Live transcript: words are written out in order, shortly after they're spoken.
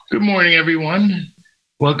Good morning, everyone.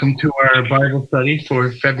 Welcome to our Bible study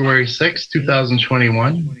for February 6,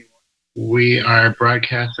 2021. We are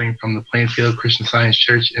broadcasting from the Plainfield Christian Science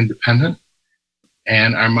Church Independent,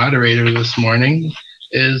 and our moderator this morning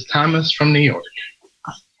is Thomas from New York.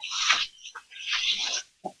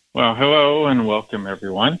 Well, hello and welcome,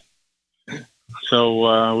 everyone.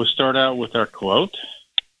 So we'll start out with our quote.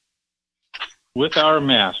 With our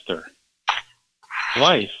Master,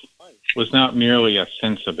 life was not merely a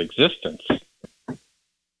sense of existence,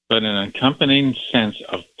 but an accompanying sense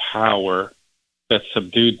of power that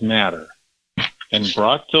subdued matter and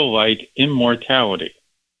brought to light immortality,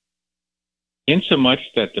 insomuch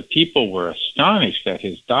that the people were astonished at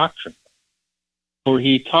his doctrine, for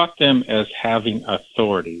he taught them as having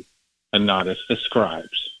authority and not as the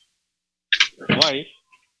scribes. Life,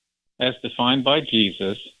 as defined by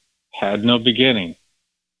Jesus, had no beginning.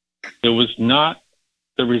 It was not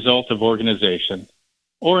the result of organization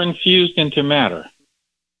or infused into matter.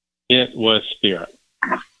 It was spirit.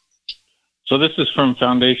 So this is from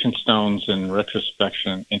Foundation Stones in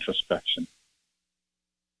Retrospection and Introspection.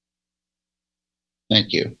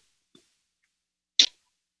 Thank you.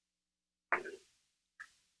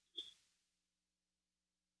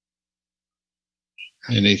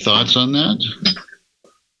 Any thoughts on that?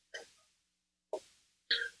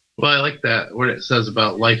 Well, I like that, what it says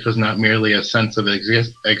about life is not merely a sense of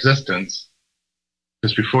existence.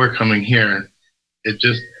 Because before coming here, it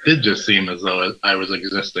did just seem as though I was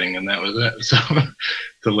existing, and that was it. So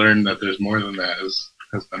to learn that there's more than that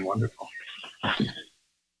has been wonderful.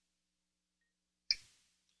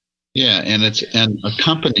 Yeah, and it's an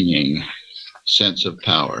accompanying sense of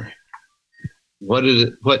power. What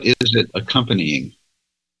is it accompanying?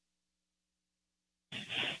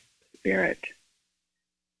 Spirit.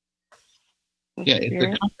 Yeah, it's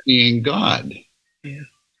accompanying God. Yeah.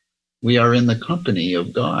 We are in the company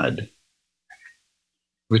of God,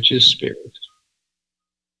 which is spirit.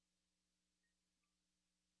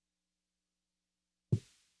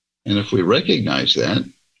 And if we recognize that,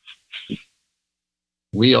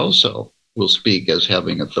 we also will speak as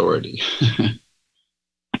having authority,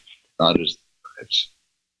 not as the scribes.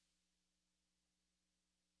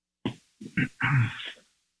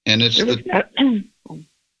 And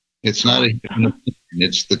it's not a human opinion,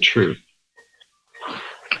 it's the truth.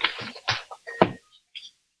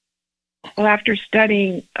 Well, after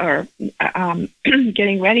studying or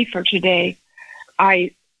getting ready for today,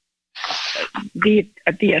 the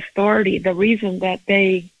authority, the reason that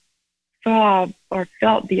they saw or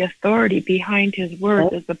felt the authority behind his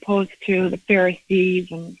words as opposed to the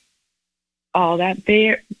Pharisees and all that,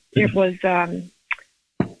 he was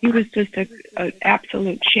just an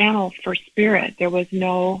absolute channel for spirit. There was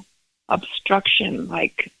no obstruction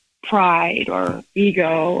like pride or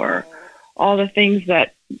ego or all the things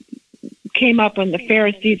that came up when the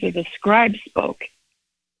Pharisees or the scribes spoke.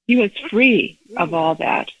 He was free of all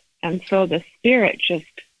that. And so the spirit just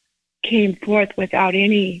came forth without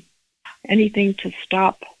anything to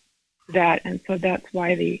stop that. And so that's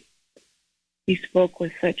why he spoke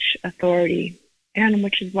with such authority, and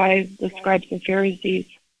which is why the scribes and Pharisees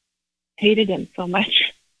hated him so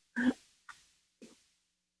much.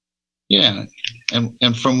 Yeah,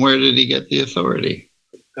 and from where did he get the authority?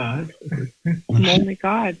 God. From only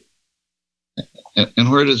God.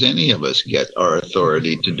 And where does any of us get our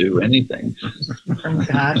authority to do anything? From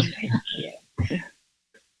God.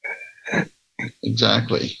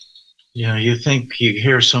 Exactly. Yeah, you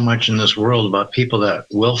hear so much in this world about people that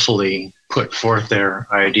willfully put forth their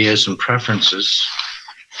ideas and preferences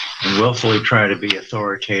and willfully try to be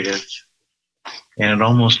authoritative. And it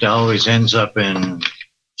almost always ends up in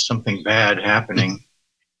something bad happening.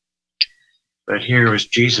 But here is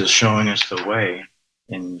Jesus showing us the way.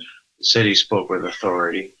 And the city spoke with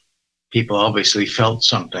authority. People obviously felt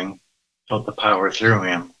something, felt the power through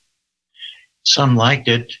him. Some liked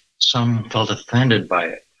it, some felt offended by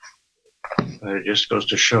it. But it just goes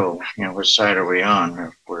to show, which side are we on?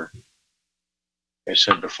 If we're, like I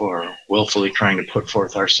said before, willfully trying to put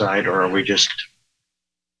forth our side, or are we just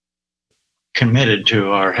committed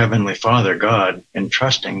to our Heavenly Father, God, and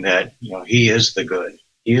trusting that, He is the good.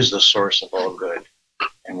 He is the source of all good.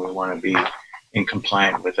 And we want to be in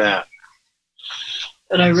compliance with that.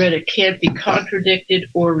 But I read it can't be contradicted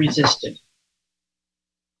or resisted.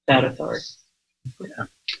 That authority. Yeah.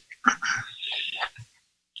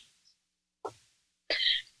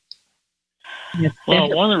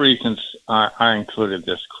 Well, one of the reasons I included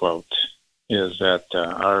this quote is that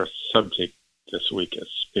our subject this week is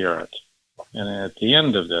spirit. And at the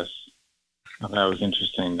end of this, that was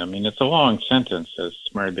interesting. I mean, it's a long sentence, as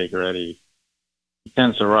Mary Baker Eddy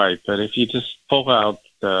tends to write, but if you just pull out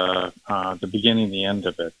the beginning and the end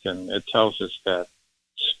of it, and it tells us that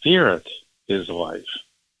spirit is life.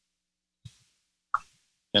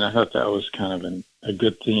 And I thought that was kind of a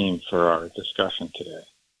good theme for our discussion today.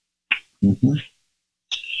 Mm-hmm.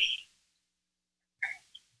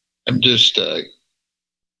 I'm just a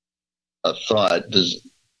thought.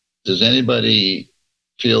 Does anybody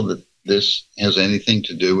feel that this has anything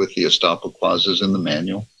to do with the estoppel clauses in the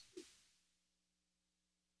manual?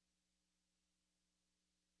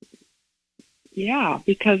 Yeah,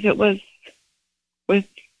 because it was with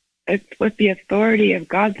the authority of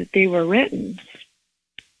God that they were written,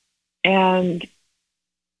 and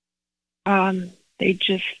they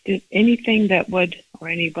just did anything that would, or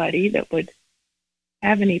anybody that would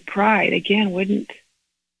have any pride, again, would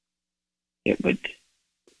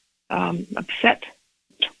upset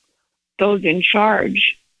those in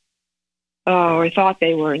charge, or thought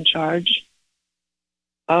they were in charge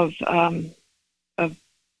of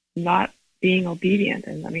not being obedient.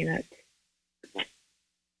 And I mean,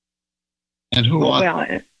 and who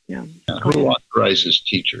who authorizes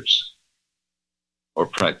teachers or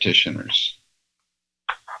practitioners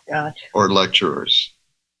God. or lecturers?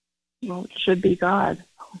 Well, it should be God.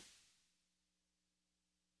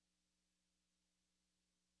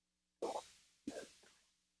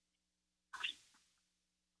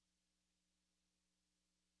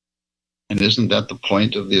 And isn't that the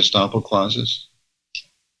point of the estoppel clauses?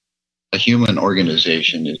 A human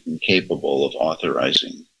organization is incapable of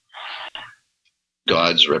authorizing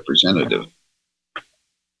God's representative.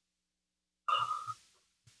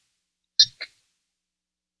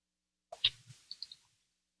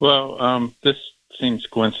 Well, this seems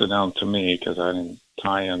coincidental to me because I didn't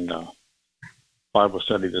tie in Bible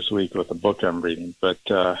study this week with the book I'm reading, but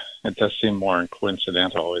it does seem more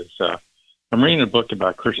coincidental. I'm reading a book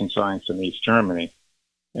about Christian Science in East Germany,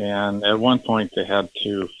 and at one point they had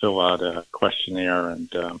to fill out a questionnaire, and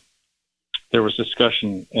there was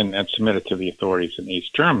discussion and submitted to the authorities in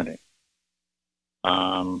East Germany.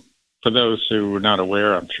 For those who are not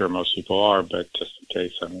aware, I'm sure most people are, but just in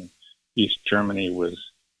case, I mean, East Germany was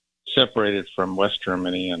separated from West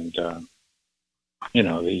Germany, and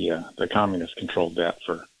the communists controlled that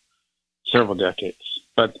for several decades.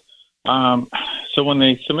 But so when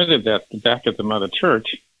they submitted that back at the Mother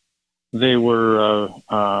Church, they were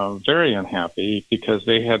very unhappy because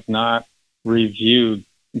they had not reviewed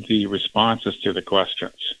the responses to the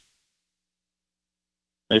questions.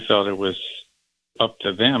 They felt it was up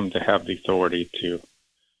to them to have the authority to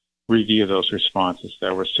review those responses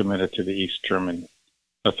that were submitted to the East German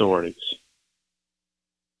authorities.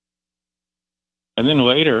 And then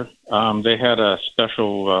later, they had a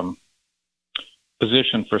special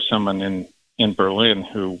position for someone in Berlin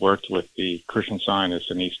who worked with the Christian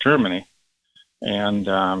Scientists in East Germany. And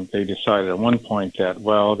they decided at one point that,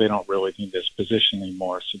 well, they don't really need this position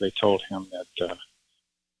anymore. So they told him that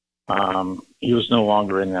he was no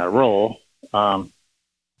longer in that role. And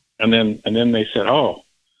then they said, oh,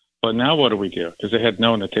 but now what do we do? Because they had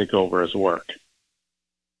known to take over his work.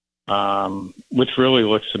 Which really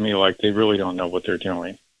looks to me like they really don't know what they're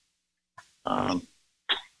doing.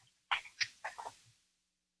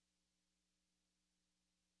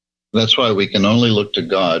 That's why we can only look to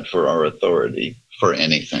God for our authority for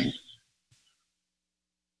anything.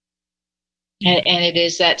 And it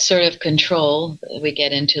is that sort of control that we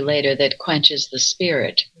get into later that quenches the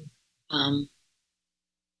spirit.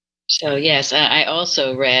 So yes, I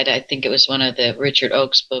also read, I think it was one of the Richard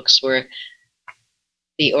Oakes books where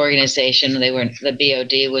the organization, the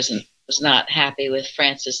BOD was not happy with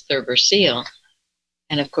Frances Thurber Seal.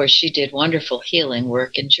 And of course she did wonderful healing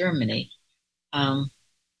work in Germany.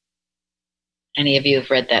 Any of you have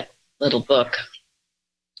read that little book,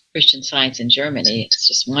 Christian Science in Germany? It's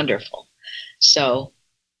just wonderful. So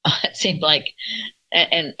it seemed like,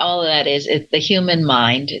 and all of that it's the human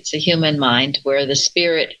mind. It's a human mind where the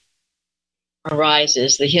spirit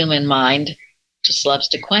arises. The human mind just loves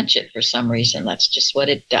to quench it for some reason. That's just what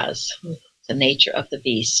it does. It's the nature of the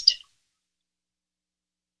beast.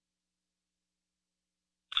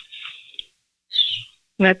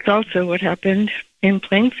 That's also what happened in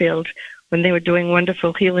Plainfield when they were doing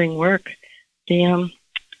wonderful healing work. The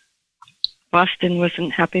Boston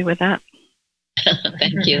wasn't happy with that.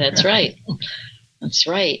 Thank you. That's right. That's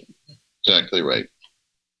right. Exactly right.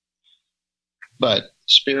 But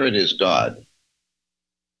spirit is God.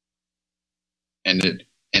 And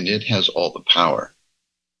it has all the power.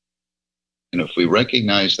 And if we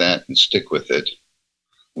recognize that and stick with it,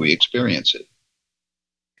 we experience it.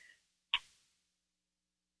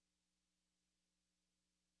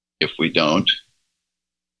 If we don't,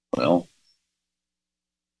 well,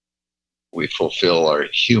 we fulfill our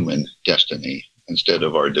human destiny instead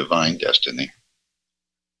of our divine destiny.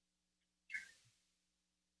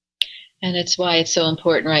 And it's why it's so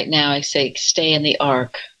important right now. I say, stay in the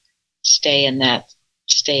ark, stay in that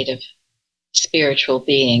state of spiritual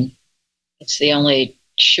being. It's the only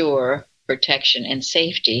sure protection and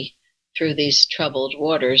safety through these troubled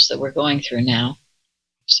waters that we're going through now.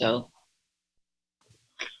 So,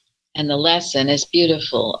 and the lesson is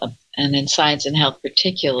beautiful, and in Science and Health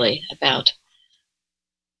particularly, about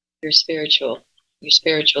your spiritual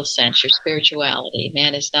sense, your spirituality.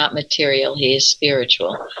 Man is not material, he is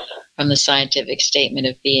spiritual, from the scientific statement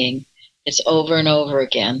of being. It's over and over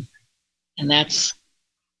again. And that's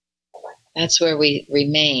where we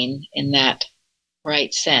remain in that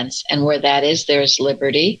right sense. And where that is, there's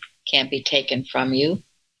liberty, can't be taken from you,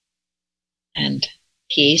 and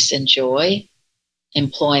peace and joy,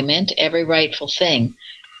 employment, every rightful thing.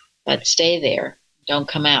 But stay there, don't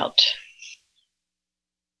come out.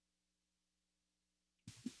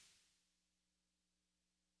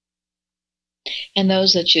 And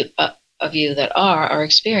those that of you that are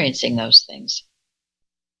experiencing those things.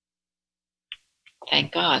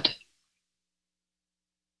 Thank God.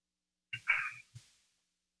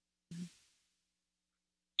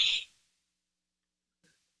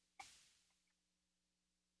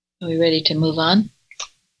 Are we ready to move on?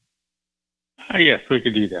 Yes, we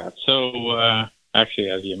could do that. So, actually,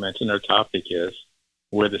 as you mentioned, our topic is,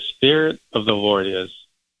 where the Spirit of the Lord is,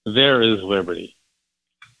 there is liberty.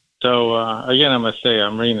 So, again, I must say,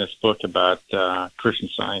 I'm reading this book about Christian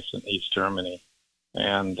Science in East Germany.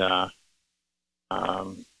 And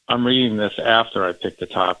I'm reading this after I picked the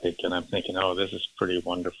topic, and I'm thinking, oh, this is pretty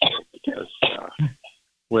wonderful, because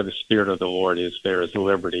where the Spirit of the Lord is, there is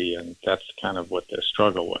liberty, and that's kind of what their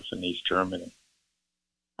struggle was in East Germany.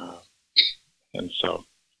 And so,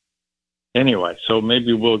 anyway, so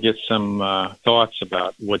maybe we'll get some thoughts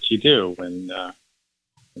about what you do when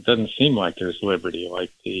it doesn't seem like there's liberty,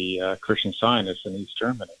 like the Christian Scientists in East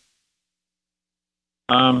Germany.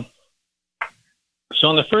 So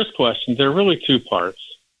in the first question, there are really two parts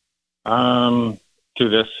to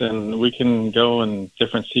this, and we can go in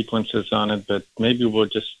different sequences on it, but maybe we'll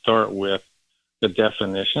just start with the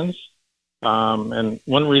definitions. And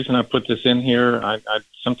one reason I put this in here, I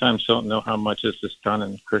sometimes don't know how much this is done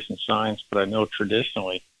in Christian Science, but I know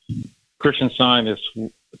traditionally Christian Scientists,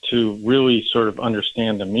 to really sort of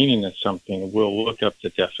understand the meaning of something, will look up the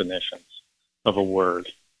definitions of a word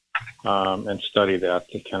and study that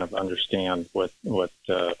to kind of understand what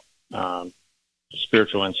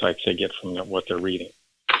spiritual insights they get from what they're reading.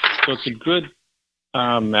 So it's a good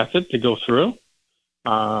method to go through.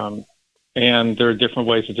 And there are different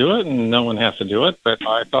ways to do it, and no one has to do it, but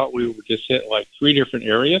I thought we would just hit like 3 different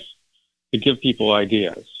areas to give people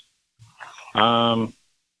ideas.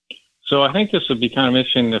 So I think this would be kind of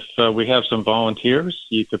interesting if we have some volunteers.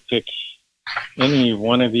 You could pick any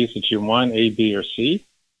one of these that you want, A, B, or C.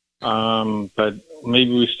 But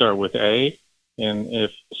maybe we start with A, and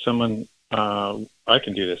if someone, I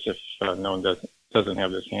can do this if no one doesn't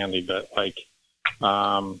have this handy, but like,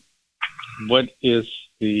 what is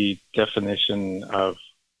the definition of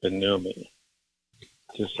the pneumi,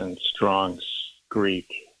 just in Strong's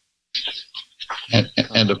Greek? And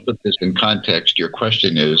to put this in context, your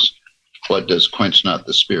question is, what does quench not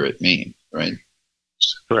the spirit mean, right?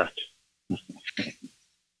 Correct.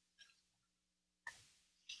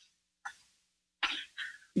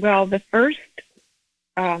 Well, the first,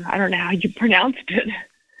 I don't know how you pronounced it,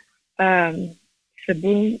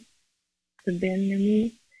 sabinumi.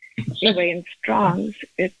 Anyway, in Strong's,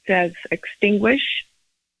 it says extinguish,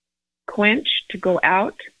 quench, to go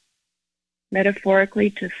out,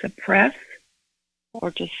 metaphorically to suppress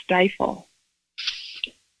or to stifle.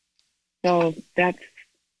 So that's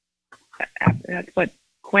what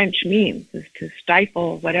quench means, is to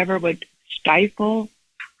stifle whatever would stifle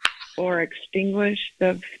or extinguish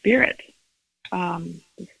the Spirit, the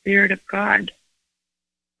Spirit of God.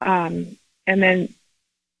 And then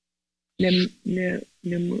the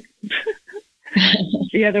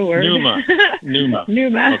other word. Pneuma.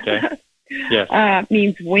 Pneuma. Okay. Yes.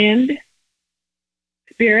 Means wind,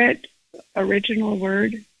 spirit, original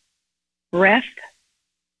word, breath,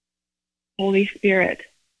 Holy Spirit.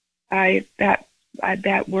 That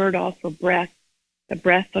word also, breath, the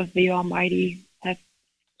breath of the Almighty. That's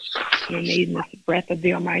the breath of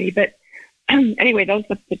the Almighty. But anyway, those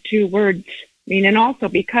are the 2 words. I mean, and also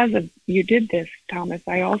because of you did this, Thomas,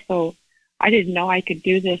 I didn't know I could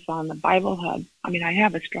do this on the Bible Hub. I mean, I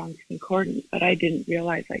have a Strong's Concordance, but I didn't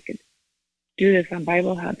realize I could do this on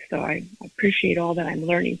Bible Hub. So I appreciate all that I'm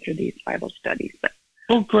learning through these Bible studies. But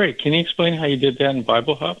oh, great. Can you explain how you did that in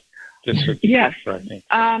Bible Hub? This would be Yes. good, I think.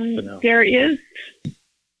 to know. There is,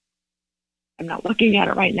 I'm not looking at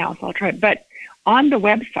it right now, so I'll try. But on the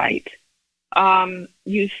website,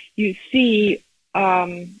 you see,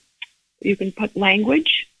 you can put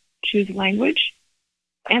language, choose language,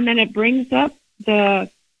 and then it brings up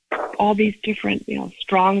all these different,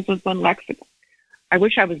 Strong's was one lexicon. I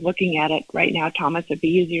wish I was looking at it right now, Thomas. It'd be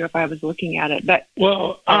easier if I was looking at it. But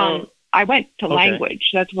I went to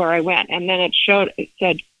language. That's where I went, and then it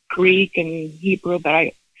said Greek and Hebrew.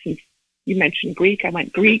 But since you mentioned Greek, I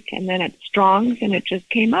went Greek, and then it's Strong's, and it just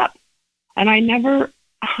came up. And I never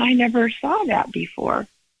saw that before.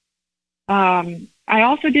 I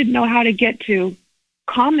also didn't know how to get to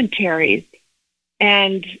commentaries,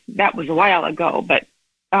 and that was a while ago. But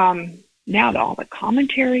now all the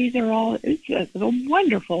commentaries are it's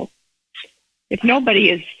wonderful. If nobody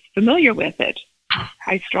is familiar with it,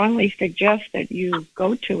 I strongly suggest that you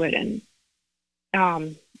go to it and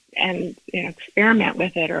experiment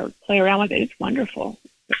with it or play around with it. It's wonderful,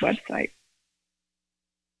 the website.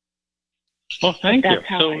 Well, thank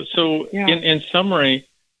you. So in summary,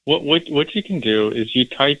 what you can do is you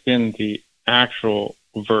type in the actual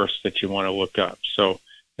verse that you want to look up. So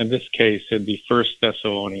in this case, it'd be 1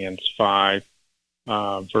 Thessalonians 5,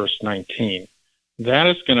 verse 19. That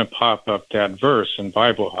is going to pop up that verse in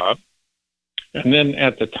Bible Hub. And then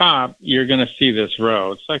at the top, you're going to see this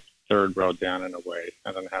row. It's like the third row down in a way.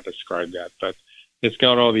 I don't know how to describe that, but it's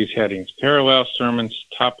got all these headings: parallel, sermons,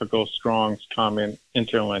 topical, Strong's, comment,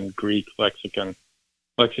 interlinear, Greek, lexicon,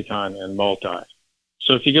 and multi.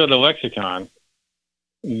 So if you go to lexicon,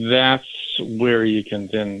 that's where you can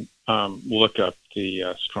then look up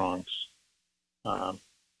the Strong's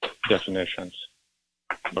definitions.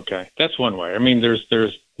 Okay, that's one way. I mean,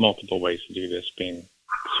 there's multiple ways to do this,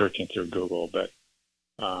 searching through Google, but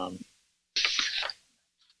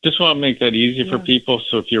just want to make that easy for people.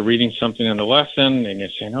 So if you're reading something in the lesson and you're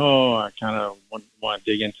saying, "Oh, I kind of want to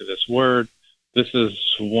dig into this word," this is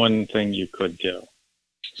one thing you could do.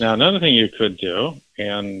 Now, another thing you could do,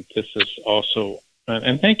 and this is also,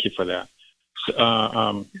 and thank you for that,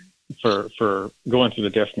 for going through the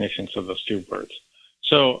definitions of those two words.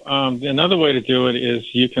 So another way to do it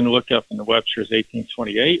is you can look up in the Webster's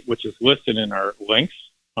 1828, which is listed in our links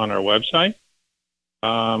on our website.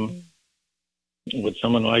 Would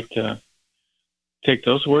someone like to take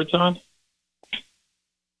those words on?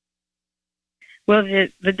 Well,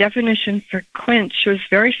 the definition for quench was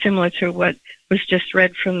very similar to what was just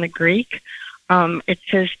read from the Greek. It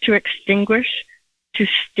says to extinguish, to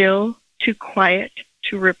still, to quiet,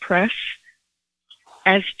 to repress,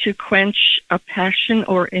 as to quench a passion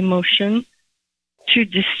or emotion, to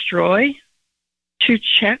destroy, to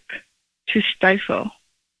check, to stifle.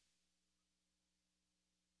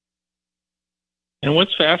 And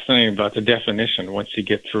what's fascinating about the definition, once you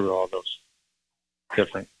get through all those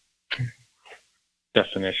different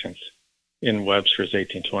definitions in Webster's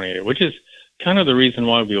 1828, which is kind of the reason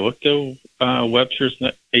why we looked at Webster's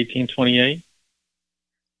 1828,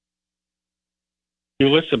 you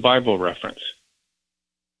list a Bible reference,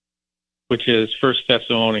 which is 1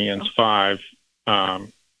 Thessalonians 5,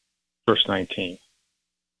 verse 19.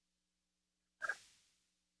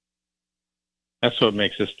 That's what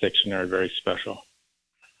makes this dictionary very special.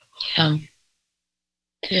 You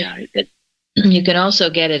can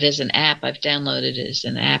also get it as an app. I've downloaded it as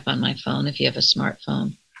an app on my phone if you have a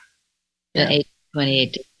smartphone. The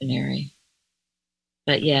 1828 dictionary.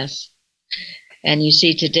 But yes. And you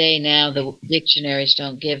see today now the dictionaries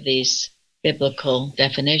don't give these biblical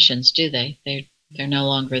definitions, do they? They're no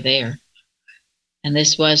longer there. And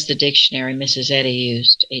this was the dictionary Mrs. Eddy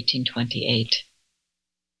used, 1828.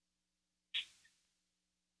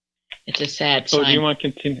 It's a sad sign. Oh, do you want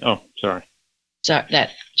to continue? Oh, sorry. So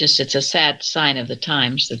it's a sad sign of the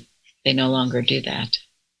times that they no longer do that.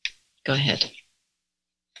 Go ahead.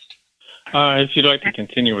 If you'd like to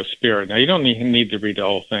continue with spirit. Now, you don't need to read the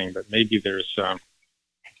whole thing, but maybe there's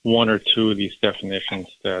one or two of these definitions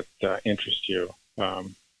that interest you.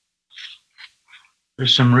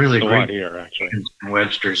 There's some really great here, actually. In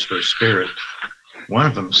Webster's for spirit. One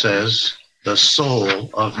of them says, the soul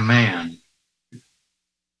of man.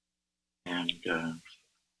 And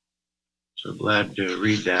so glad to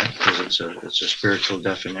read that because it's a spiritual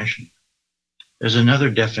definition. There's another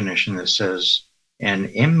definition that says an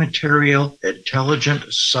immaterial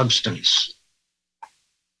intelligent substance.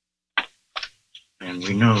 And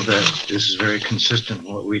we know that this is very consistent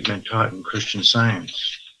with what we've been taught in Christian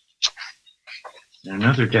Science. And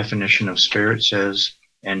another definition of spirit says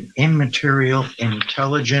an immaterial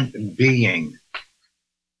intelligent being.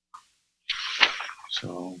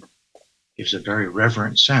 So gives a very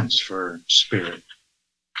reverent sense for spirit.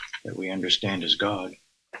 that we understand as God.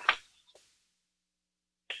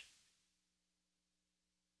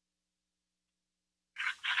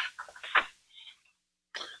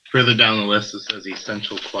 Further down the list, it says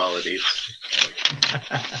essential qualities.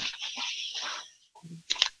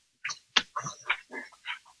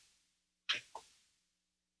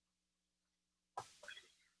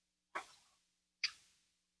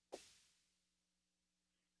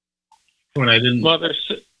 When I didn't. Well,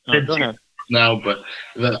 there's. Go ahead. No, but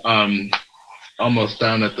almost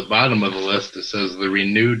down at the bottom of the list, it says the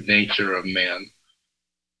renewed nature of man.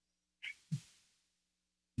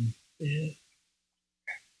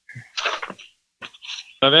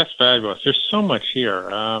 So that's fabulous. There's so much here.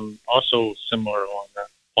 Also, similar along the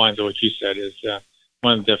lines of what you said is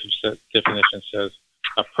one of the definitions says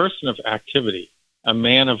a person of activity, a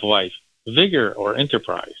man of life, vigor, or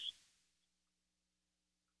enterprise.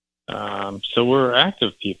 So we're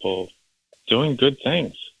active people doing good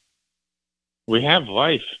things. We have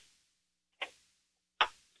life.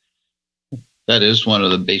 That is one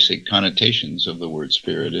of the basic connotations of the word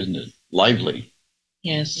spirit, isn't it? Lively.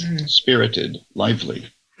 Yes. Spirited, lively,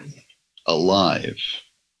 alive.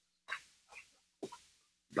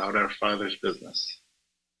 About our Father's business.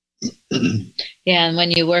 Yeah, and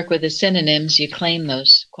when you work with the synonyms, you claim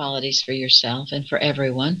those qualities for yourself and for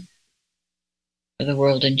everyone, for the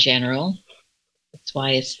world in general. That's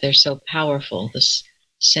why they're so powerful, the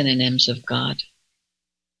synonyms of God.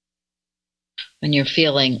 When you're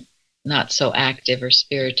feeling not so active or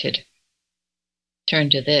spirited, turn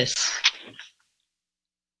to this.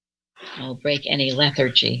 It'll break any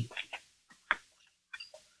lethargy.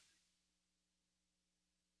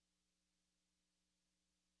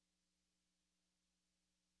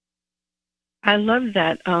 I love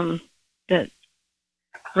that that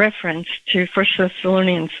reference to 1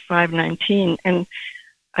 Thessalonians 5:19, and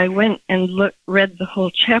I went and read the whole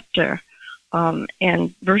chapter,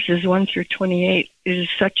 and verses 1 through 28 is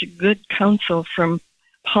such a good counsel from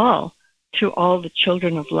Paul to all the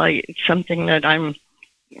children of light. It's something that I'm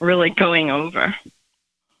really going over.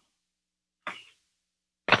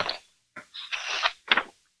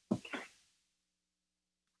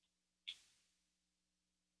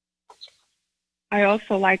 I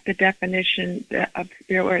also like the definition of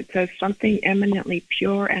spirit where it says something eminently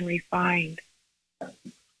pure and refined.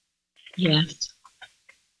 Yes.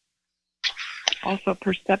 Also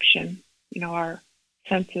perception, our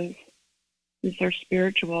senses, these are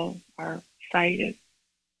spiritual, our sight is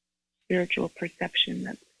spiritual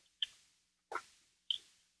perception.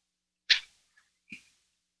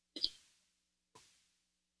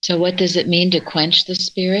 So what does it mean to quench the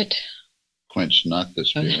spirit? Quench not the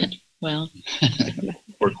spirit. Well.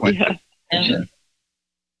 Or quench. Yeah.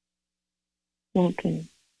 To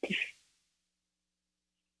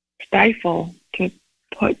stifle, to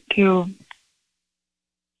put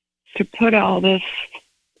all this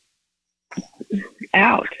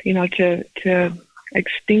out, to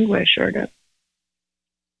extinguish or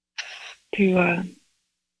to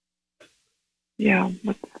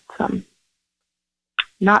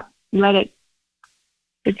not let it.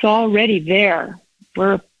 It's already there.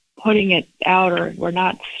 We're putting it out, or we're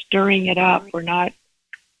not stirring it up. We're not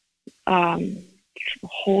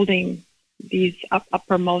holding these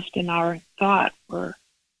uppermost in our thought. We're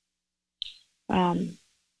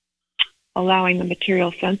allowing the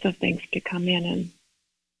material sense of things to come in and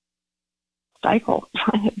stifle.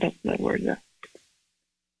 That's the word.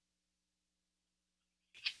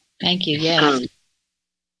 Thank you. Yes.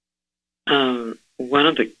 One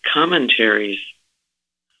of the commentaries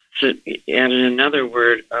added another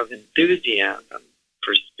word of enthusiasm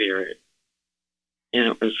for spirit, and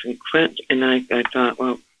it was quench. And I thought,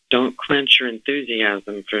 well, don't quench your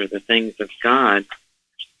enthusiasm for the things of God,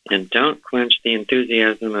 and don't quench the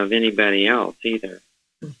enthusiasm of anybody else either.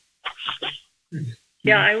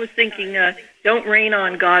 Yeah, I was thinking, don't rain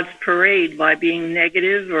on God's parade by being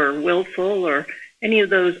negative or willful or any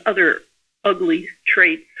of those other ugly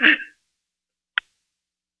traits.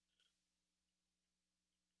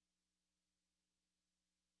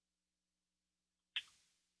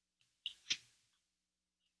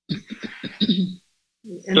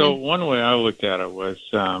 So one way I looked at it was,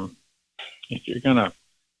 if you're going to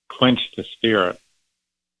quench the spirit,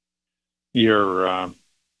 you're,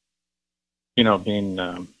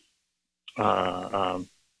 being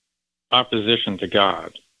opposition to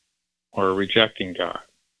God or rejecting God.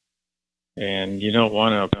 And you don't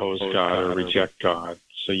want to oppose God or reject God,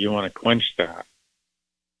 so you want to quench that.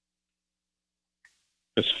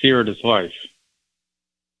 The spirit is life.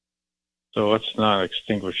 So let's not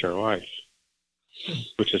extinguish our life,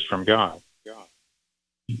 which is from God.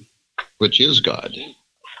 Which is God.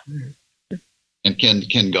 And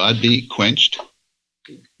can God be quenched?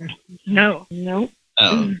 No.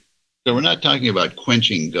 So we're not talking about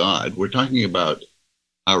quenching God. We're talking about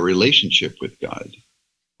our relationship with God.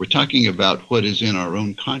 We're talking about what is in our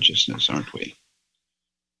own consciousness, aren't we?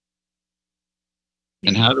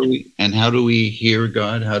 And how do we hear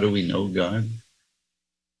God? How do we know God?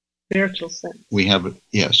 Spiritual sense. We have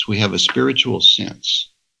a spiritual sense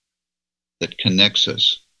that connects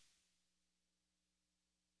us,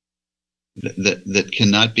 that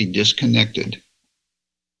cannot be disconnected.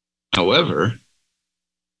 However,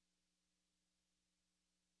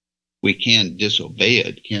 we can disobey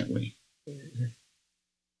it, can't we?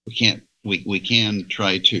 We can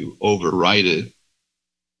try to override it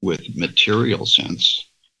with material sense,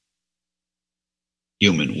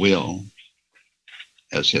 human will,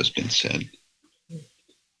 as has been said.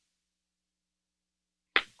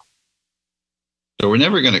 So we're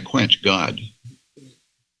never going to quench God,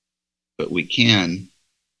 but we can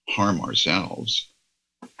harm ourselves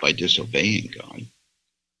by disobeying God.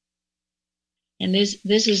 And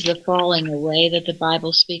this is the falling away that the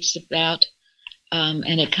Bible speaks about.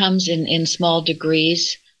 And it comes in small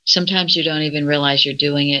degrees. Sometimes you don't even realize you're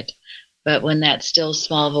doing it. But when that still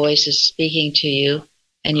small voice is speaking to you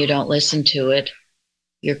and you don't listen to it,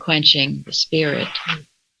 you're quenching the spirit.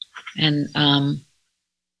 And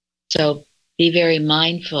so be very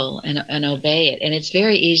mindful and obey it. And it's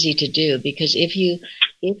very easy to do, because if you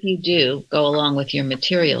do go along with your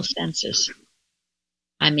material senses,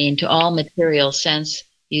 I mean, to all material sense,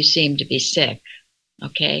 you seem to be sick,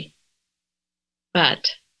 okay?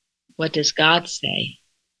 But what does God say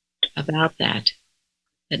about that?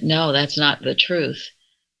 That no, that's not the truth.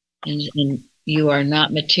 And you are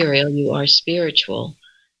not material, you are spiritual.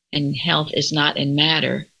 And health is not in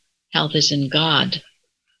matter, health is in God.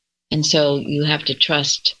 And so you have to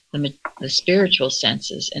trust the spiritual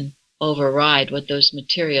senses and override what those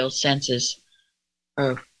material senses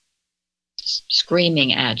are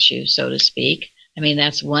screaming at you, so to speak. I mean,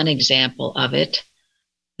 that's one example of it.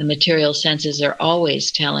 The material senses are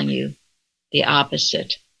always telling you the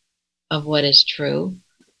opposite of what is true.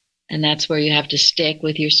 And that's where you have to stick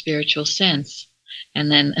with your spiritual sense. And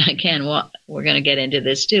then again, we're going to get into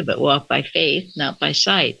this too, but walk by faith, not by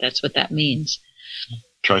sight. That's what that means.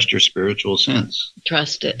 Trust your spiritual sense.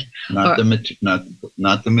 Trust it. Not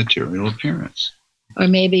the material appearance. Or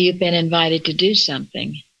maybe you've been invited to do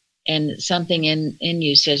something, and something in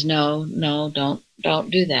you says, no,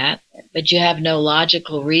 don't do that. But you have no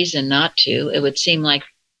logical reason not to. It would seem like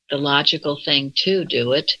the logical thing to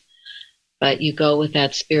do it, but you go with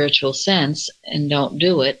that spiritual sense and don't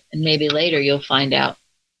do it. And maybe later you'll find out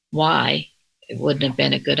why it wouldn't have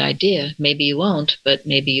been a good idea. Maybe you won't, but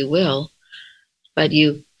maybe you will. But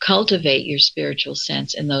you cultivate your spiritual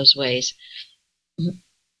sense in those ways.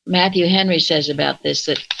 Matthew Henry says about this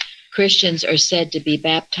that Christians are said to be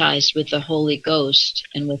baptized with the Holy Ghost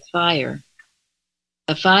and with fire.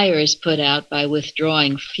 A fire is put out by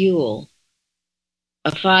withdrawing fuel.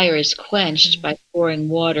 A fire is quenched by pouring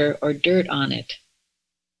water or dirt on it.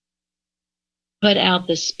 Put out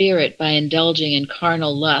the spirit by indulging in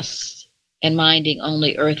carnal lusts and minding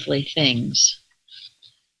only earthly things.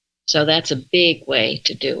 So that's a big way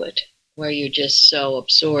to do it, where you're just so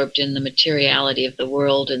absorbed in the materiality of the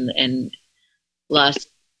world and lust,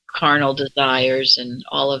 carnal desires, and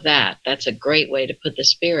all of that. That's a great way to put the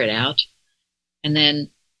spirit out. And then,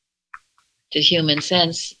 to human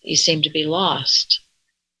sense, you seem to be lost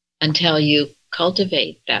until you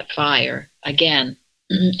cultivate that fire again.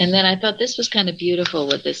 And then I thought this was kind of beautiful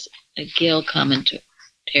with this Gill commentary.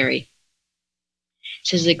 It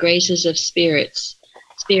says the graces of spirit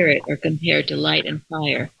are compared to light and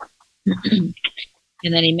fire. And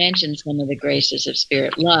then he mentions some of the graces of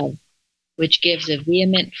spirit. Love, which gives a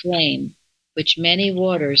vehement flame, which many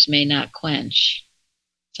waters may not quench.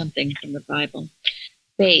 Something from the Bible.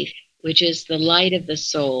 Faith, which is the light of the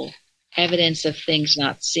soul, evidence of things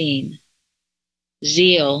not seen.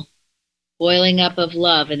 Zeal, boiling up of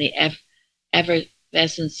love and the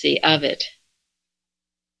effervescency of it.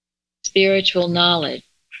 Spiritual knowledge,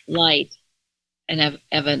 light, and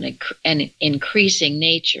of an increasing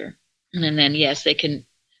nature. And then, yes, they can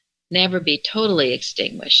never be totally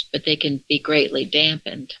extinguished, but they can be greatly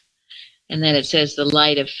dampened. And then it says the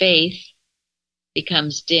light of faith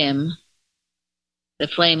becomes dim. The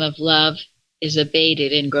flame of love is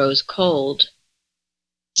abated and grows cold.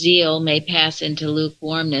 Zeal may pass into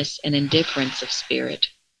lukewarmness and indifference of spirit.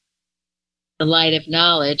 The light of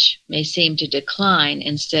knowledge may seem to decline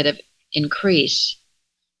instead of increase.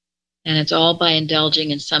 And it's all by indulging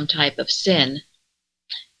in some type of sin.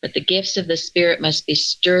 But the gifts of the Spirit must be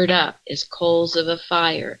stirred up as coals of a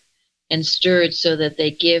fire, and stirred so that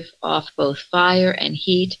they give off both fire and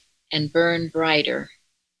heat and burn brighter.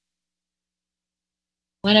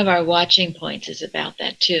 One of our watching points is about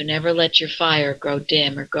that too. Never let your fire grow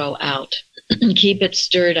dim or go out. Keep it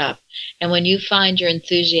stirred up. And when you find your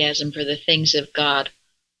enthusiasm for the things of God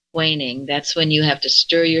waning, that's when you have to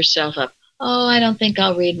stir yourself up. Oh, I don't think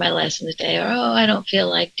I'll read my lesson today, or oh, I don't feel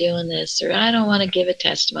like doing this, or I don't want to give a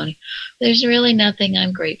testimony. There's really nothing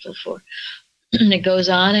I'm grateful for. And it goes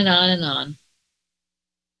on and on and on.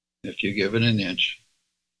 If you give it an inch,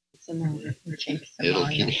 it'll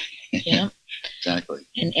keep. Yeah. Exactly.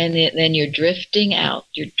 And then you're drifting out.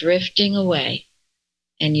 You're drifting away.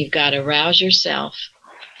 And you've got to rouse yourself.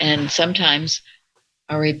 And sometimes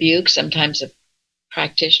a rebuke, sometimes a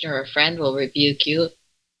practitioner or a friend will rebuke you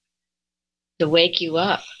to wake you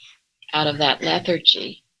up out of that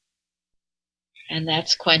lethargy. And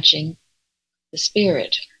that's quenching the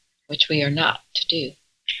spirit, which we are not to do.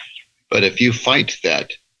 But if you fight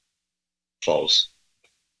that false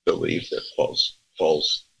belief, that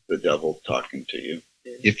false, the devil talking to you,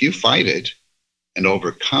 if you fight it and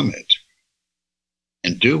overcome it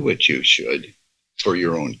and do what you should for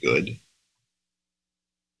your own good,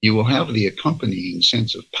 you will have the accompanying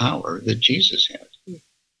sense of power that Jesus had.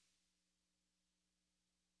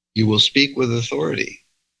 You will speak with authority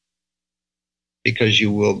because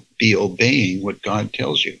you will be obeying what God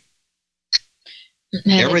tells you.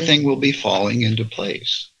 Everything will be falling into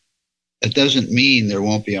place. That doesn't mean there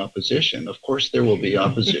won't be opposition. Of course there will be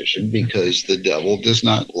opposition because the devil does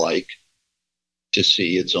not like to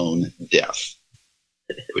see its own death,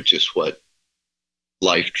 which is what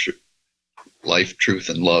life, truth,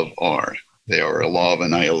 and love are. They are a law of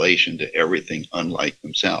annihilation to everything unlike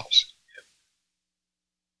themselves.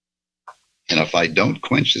 And if I don't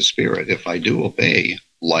quench the spirit, if I do obey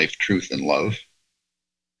life, truth, and love,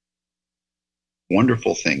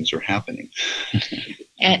 wonderful things are happening.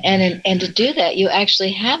 and to do that, you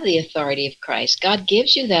actually have the authority of Christ. God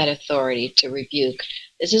gives you that authority to rebuke.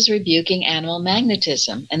 This is rebuking animal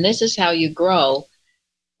magnetism. And this is how you grow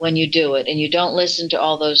when you do it. And you don't listen to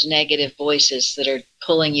all those negative voices that are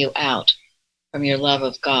pulling you out from your love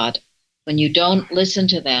of God. When you don't listen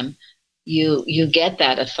to them, you get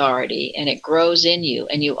that authority and it grows in you.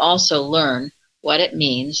 And you also learn what it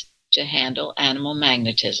means to handle animal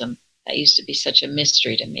magnetism. That used to be such a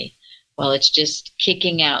mystery to me. Well, it's just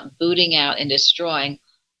kicking out, booting out, and destroying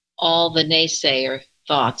all the naysayer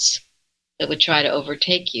thoughts that would try to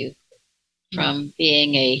overtake you from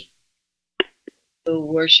being a true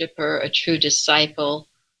worshiper, a true disciple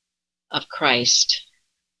of Christ.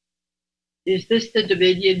 Is this the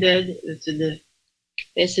dominion then?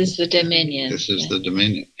 This is the dominion. This is the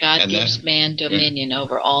dominion. God gives man dominion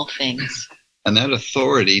over all things. And that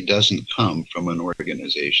authority doesn't come from an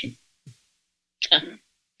organization.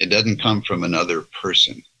 It doesn't come from another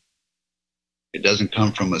person. It doesn't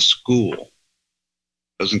come from a school.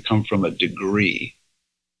 It doesn't come from a degree.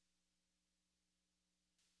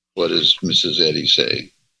 What does Mrs. Eddy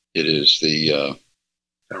say? It is the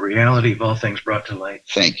reality of all things brought to light.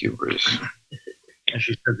 Thank you, Bruce. And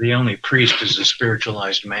she said the only priest is a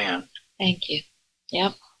spiritualized man. Thank you.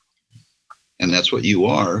 Yep. And that's what you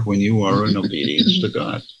are when you are in obedience to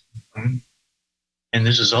God. And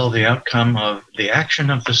this is all the outcome of the action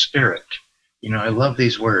of the Spirit. You know, I love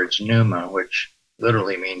these words, pneuma, which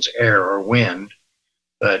literally means air or wind,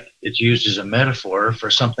 but it's used as a metaphor for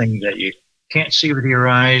something that you can't see with your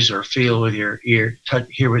eyes or feel with your ear,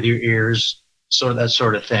 hear with your ears, that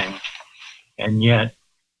sort of thing. And yet,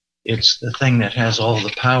 it's the thing that has all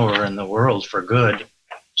the power in the world for good,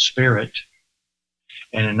 Spirit.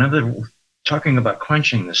 And talking about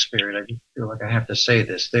quenching the Spirit, I just feel like I have to say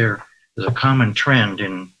this. There's a common trend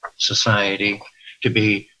in society to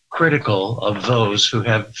be critical of those who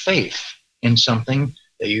have faith in something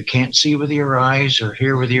that you can't see with your eyes or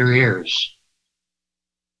hear with your ears.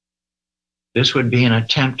 This would be an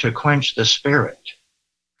attempt to quench the Spirit.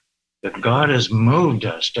 If God has moved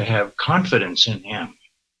us to have confidence in Him,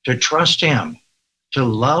 to trust Him, to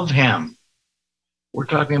love Him, we're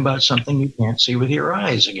talking about something you can't see with your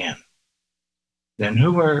eyes again. Then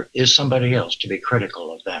who is somebody else to be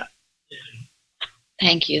critical of that?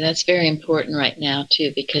 Thank you. That's very important right now,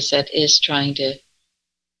 too, because that is trying to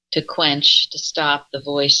quench, to stop the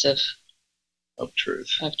voice of truth,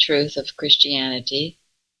 of Christianity.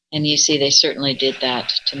 And you see, they certainly did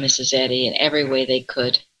that to Mrs. Eddy in every way they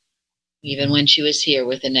could, even when she was here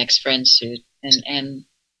with the Next Friend suit and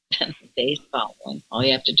the days following. All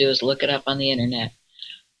you have to do is look it up on the internet.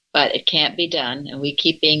 But it can't be done, and we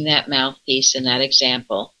keep being that mouthpiece and that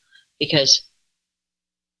example, because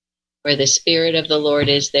Where the Spirit of the Lord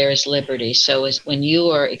is, there is liberty. So when you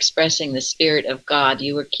are expressing the Spirit of God,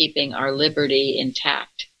 you are keeping our liberty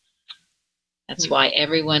intact. That's why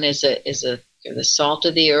everyone is you're the salt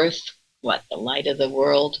of the earth, the light of the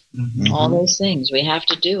world, all those things. We have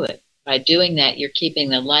to do it. By doing that, you're keeping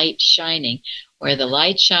the light shining. Where the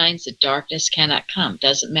light shines, the darkness cannot come.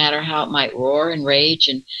 Doesn't matter how it might roar and rage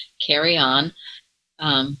and carry on.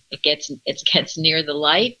 It gets near the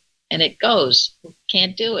light and it goes.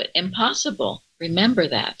 Can't do it. Impossible. Remember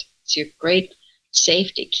that. It's your great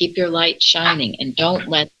safety. Keep your light shining and don't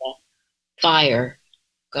let the fire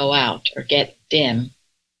go out or get dim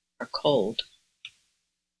or cold.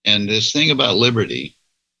 And this thing about liberty,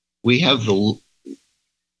 we have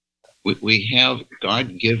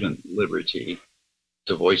God-given liberty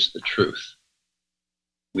to voice the truth.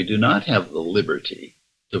 We do not have the liberty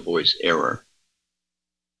to voice error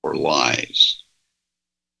or lies.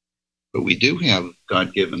 But we do have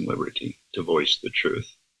God-given liberty to voice the truth.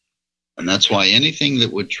 And that's why anything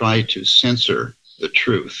that would try to censor the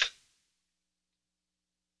truth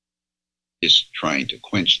is trying to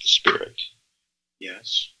quench the Spirit.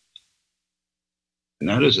 Yes. And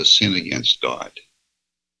that is a sin against God.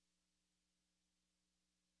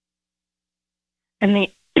 And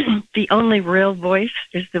the only real voice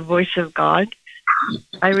is the voice of God.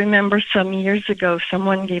 I remember some years ago,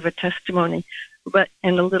 someone gave a testimony about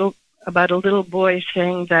a little boy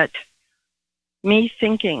saying that me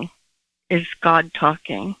thinking is God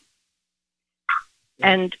talking.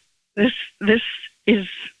 And this is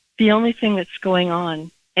the only thing that's going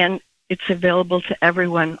on, and it's available to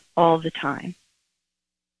everyone all the time.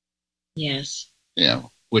 Yes. Yeah,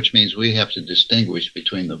 which means we have to distinguish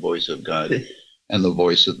between the voice of God and the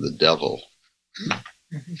voice of the devil.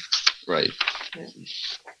 Right.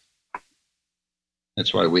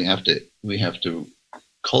 That's why we have to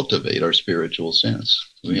cultivate our spiritual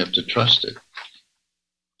sense. We have to trust it,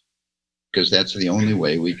 because that's the only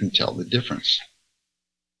way we can tell the difference.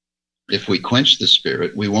 If we quench the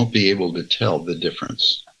Spirit, we won't be able to tell the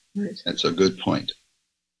difference. That's a good point.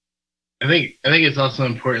 I think it's also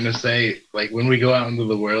important to say, like, when we go out into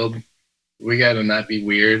the world, we got to not be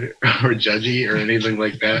weird or judgy or anything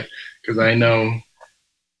like that, because I know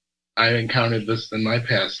I encountered this in my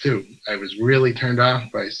past too. I was really turned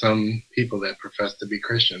off by some people that profess to be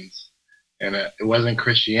Christians, and it wasn't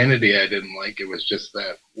Christianity I didn't like. It was just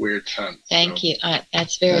that weird sense. Thank you.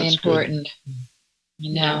 That's very important. Good.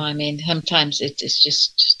 You know, I mean, sometimes it's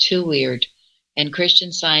just too weird. And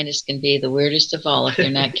Christian Scientists can be the weirdest of all if they're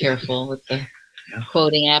not careful with the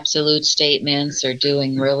quoting absolute statements or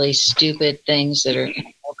doing really stupid things that are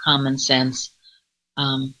no common sense.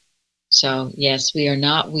 So, yes, we are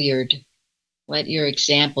not weird. Let your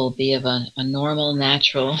example be of a normal,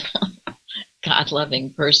 natural,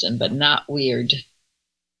 God-loving person, but not weird.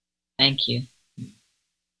 Thank you.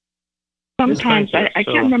 Sometimes, I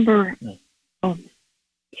can't remember. Oh,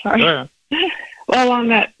 sorry. Well, on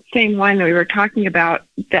that same line that we were talking about,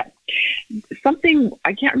 that something,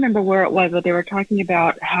 I can't remember where it was, but they were talking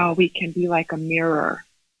about how we can be like a mirror.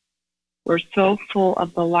 We're so full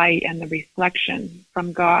of the light and the reflection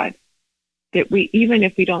from God that we, even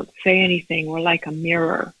if we don't say anything, we're like a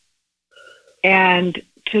mirror. And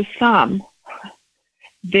to some,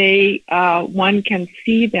 one can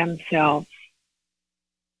see themselves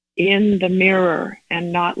in the mirror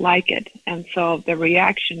and not like it. And so the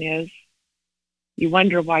reaction is, you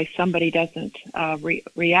wonder why somebody doesn't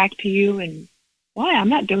react to you, and why I'm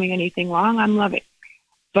not doing anything wrong. I'm loving.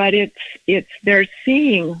 But they're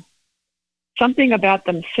seeing something about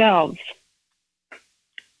themselves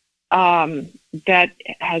that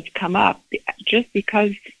has come up just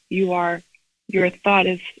because your thought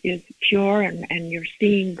is pure and you're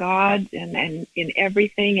seeing God and in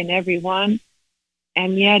everything and everyone,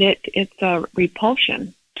 and yet it's a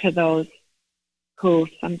repulsion to those who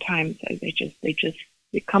sometimes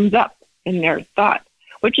it comes up in their thought,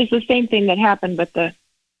 which is the same thing that happened with the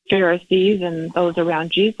Pharisees and those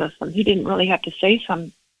around Jesus. And he didn't really have to say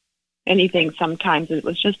anything sometimes. It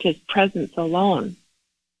was just his presence alone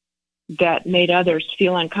that made others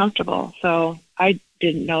feel uncomfortable. So I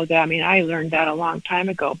didn't know that. I mean, I learned that a long time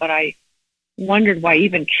ago, but I wondered why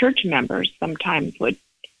even church members sometimes would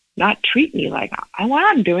not treat me like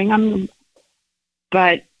I'm doing.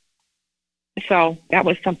 But so that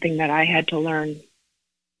was something that I had to learn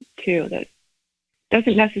too, that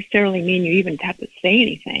doesn't necessarily mean you even have to say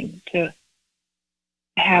anything to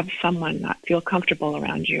have someone not feel comfortable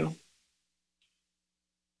around you.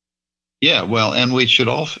 Yeah, well, and we should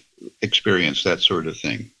all experience that sort of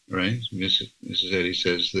thing, right? Mrs. Eddy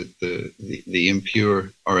says that the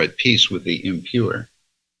impure are at peace with the impure,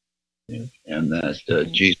 and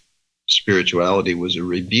that spirituality was a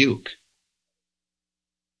rebuke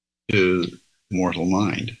to mortal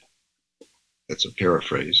mind. That's a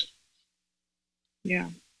paraphrase. Yeah.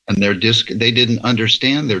 And they didn't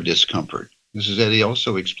understand their discomfort. Mrs. Eddy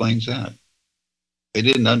also explains that. They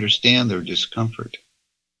didn't understand their discomfort.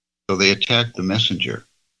 So they attacked the messenger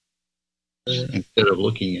instead of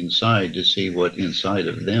looking inside to see what inside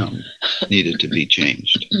of them needed to be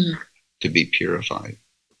changed, to be purified.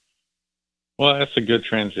 Well, that's a good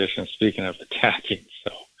transition, speaking of attacking.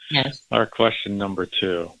 So Yes. our question number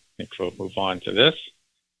 2, I think we'll move on to this.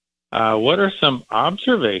 What are some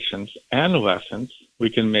observations and lessons we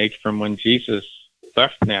can make from when Jesus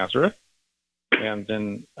left Nazareth and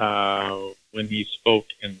then when he spoke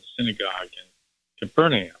in the synagogue in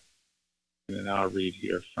Capernaum? And then I'll read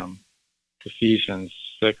here from Ephesians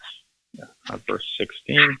 6, verse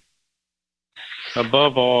 16.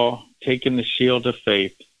 Above all, taking the shield of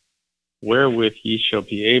faith, wherewith ye shall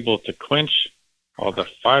be able to quench all the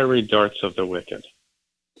fiery darts of the wicked.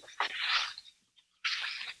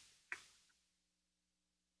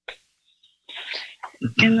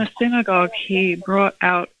 In the synagogue, he brought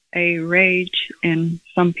out a rage in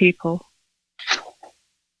some people.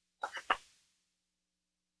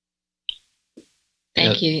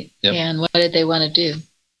 Thank you. Yep. Yeah, and what did they want to do?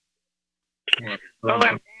 Throw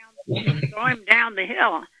him down the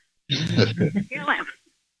hill. Kill him.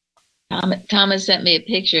 Thomas sent me a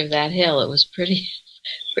picture of that hill. It was pretty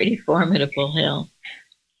formidable hill.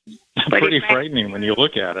 Pretty frightening when you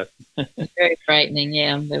look at it. Very frightening,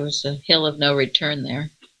 yeah. There was a hill of no return there.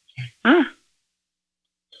 Huh.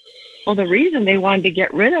 Well, the reason they wanted to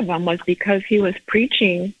get rid of him was because he was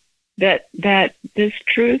preaching that this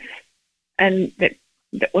truth and that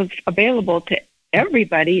was available to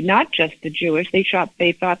everybody, not just the Jewish. They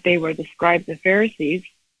thought they were the scribes and Pharisees,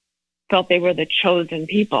 felt they were the chosen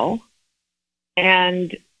people.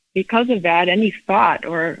 And because of that, any thought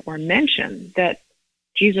or mention that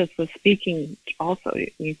Jesus was speaking also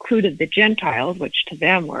included the Gentiles, which to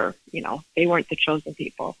them were, they weren't the chosen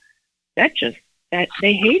people. That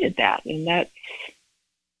they hated that. And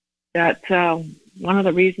that's one of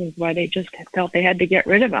the reasons why they just felt they had to get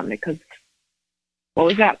rid of him, because what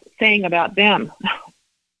was that saying about them?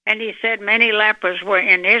 And he said many lepers were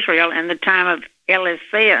in Israel in the time of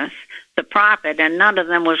Eliseus, the prophet, and none of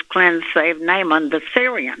them was cleansed save Naaman the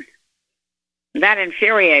Syrian. That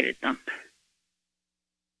infuriated them.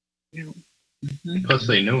 Plus,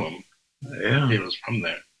 they knew him. Yeah. He was from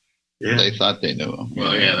there. Yeah. They thought they knew him.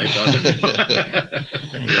 Well, yeah, they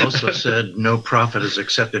thought. And he also said no prophet is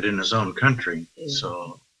accepted in his own country.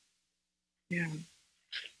 So, Yeah.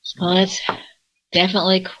 Well, it's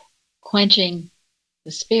definitely quenching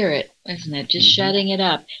the spirit, isn't it? Just shutting it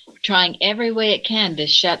up, trying every way it can to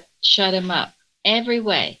shut him up. Every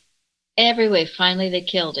way. Finally, they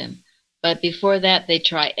killed him. But before that, they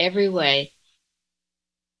try every way.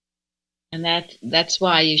 And that's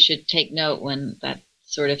why you should take note when that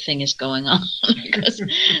sort of thing is going on, because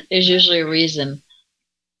there's usually a reason.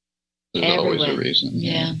 There's always a reason.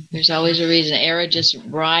 Yeah, there's always a reason. Error just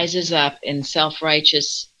rises up in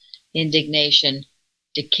self-righteous indignation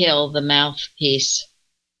to kill the mouthpiece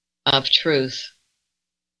of truth.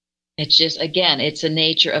 It's just, again, it's the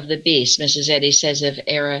nature of the beast. Mrs. Eddy says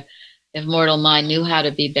if mortal mind knew how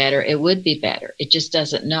to be better, it would be better. It just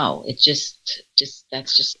doesn't know. It just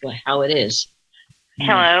that's just how it is.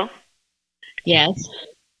 Hello? Yes.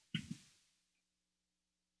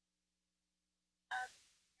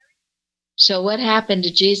 So what happened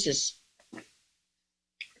to Jesus?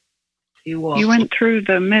 He went through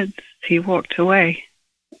the midst. He walked away.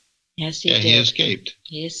 Yes, he did. He escaped.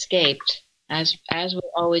 He escaped, as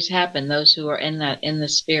will always happen. Those who are in the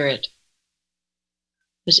spirit.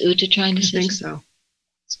 Was Uta trying to say? I think so.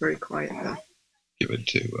 It's very quiet though. Give it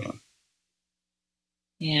to.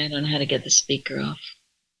 Yeah, I don't know how to get the speaker off.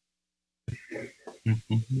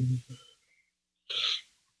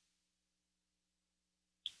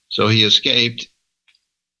 So he escaped,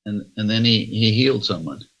 and then he healed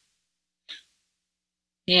someone.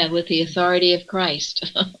 Yeah, with the authority of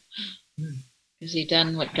Christ. Has he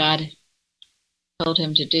done what God told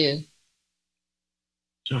him to do?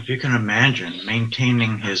 So if you can imagine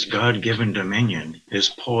maintaining his God-given dominion, his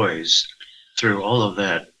poise, through all of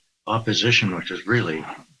that opposition, which was really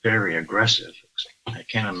very aggressive. I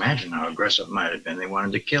can't imagine how aggressive it might have been. They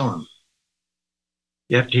wanted to kill him.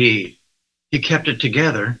 Yet he kept it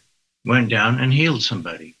together, went down and healed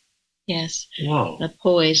somebody. Yes. Whoa. The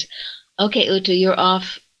poise. Okay, Uta, you're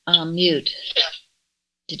off mute.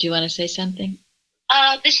 Did you want to say something?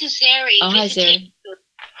 This is Zeri. Oh, hi, Zeri.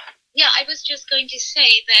 Yeah, I was just going to say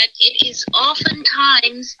that it is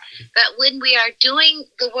oftentimes that when we are doing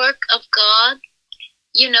the work of God,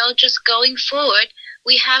 just going forward,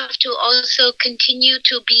 we have to also continue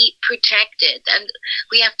to be protected. And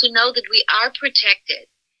we have to know that we are protected.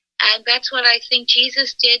 And that's what I think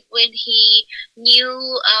Jesus did when he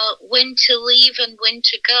knew when to leave and when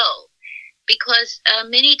to go. Because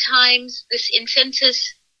many times this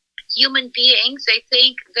incenses human beings. They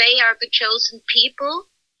think they are the chosen people.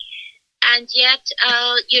 And yet,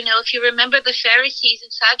 if you remember the Pharisees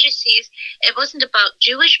and Sadducees, it wasn't about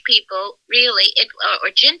Jewish people, really,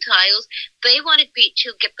 or Gentiles. They wanted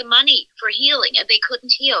to get the money for healing, and they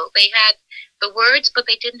couldn't heal. They had the words, but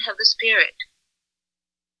they didn't have the Spirit.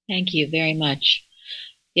 Thank you very much.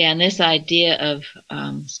 Yeah, and this idea of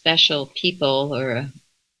special people or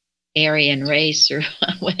Aryan race or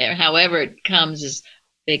whatever, however it comes, is a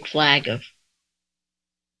big flag of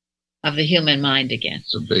the human mind again.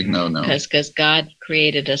 It's a big no-no. Because God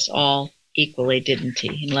created us all equally, didn't he?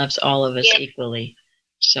 He loves all of us equally.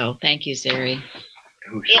 So thank you, Zeri.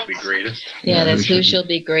 Who should be greatest? Yeah, that's who shall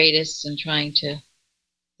be greatest, and trying to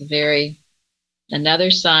another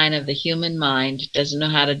sign of the human mind, doesn't know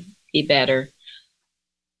how to be better.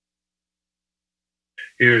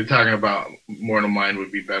 You're talking about mortal mind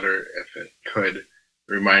would be better if it could. It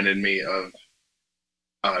reminded me of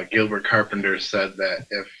Gilbert Carpenter said that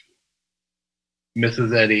if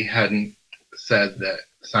Mrs. Eddy hadn't said that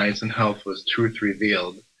science and health was truth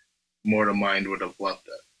revealed, mortal mind would have loved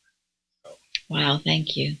it. So. Wow,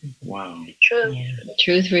 thank you. Wow. Truth. Yeah.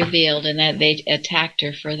 Truth revealed, and that they attacked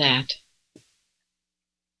her for that.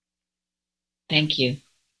 Thank you.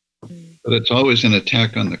 But it's always an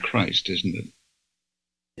attack on the Christ, isn't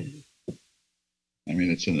it? I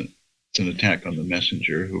mean, it's an attack on the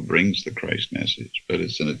messenger who brings the Christ message, but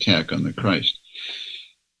it's an attack on the Christ.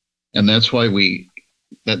 And that's why we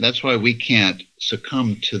can't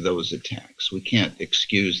succumb to those attacks. We can't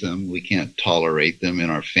excuse them. We can't tolerate them in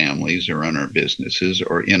our families or in our businesses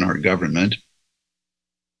or in our government.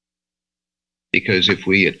 Because if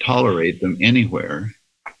we tolerate them anywhere,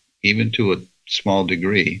 even to a small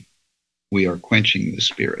degree, we are quenching the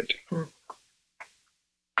Spirit.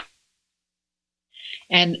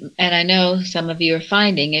 And I know some of you are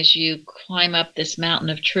finding, as you climb up this mountain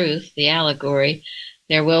of truth, the allegory,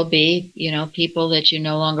 there will be, people that you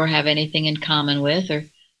no longer have anything in common with, or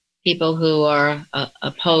people who are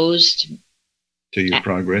opposed to your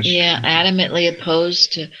progress. Yeah, adamantly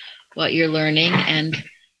opposed to what you're learning. And,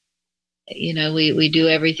 we do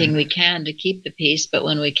everything we can to keep the peace, but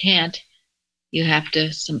when we can't, you have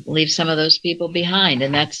to leave some of those people behind.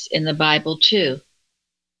 And that's in the Bible too.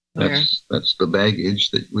 That's the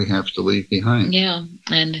baggage that we have to leave behind. Yeah,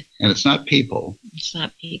 and it's not people. It's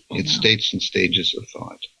not people. It's states and stages of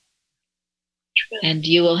thought. And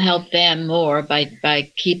you will help them more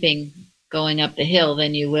by keeping going up the hill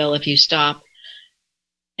than you will if you stop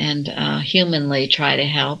and humanly try to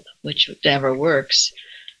help, which never works.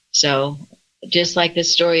 So just like the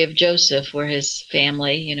story of Joseph, where his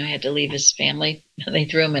family, had to leave his family, they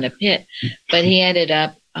threw him in a pit, but he ended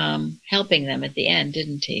up helping them at the end,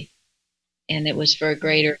 didn't he? And it was for a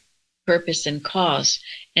greater purpose and cause.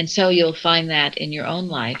 And so you'll find that in your own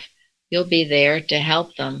life. You'll be there to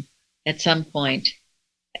help them at some point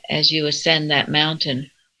as you ascend that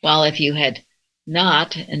mountain. While if you had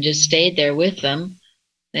not and just stayed there with them,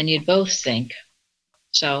 then you'd both sink.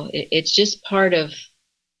 So it's just part of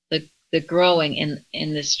the growing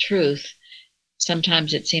in this truth.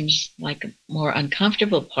 Sometimes it seems like a more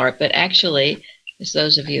uncomfortable part, but actually, as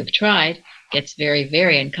those of you who have tried, gets very,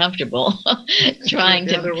 very uncomfortable trying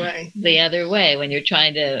the other way when you're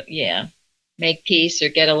trying to, make peace or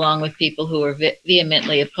get along with people who are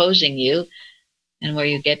vehemently opposing you, and where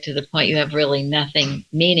you get to the point you have really nothing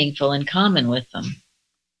meaningful in common with them.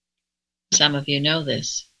 Some of you know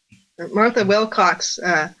this. Martha Wilcox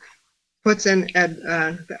puts in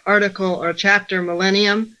the article or chapter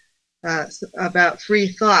Millennium about free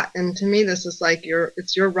thought, and to me this is like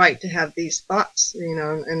it's your right to have these thoughts,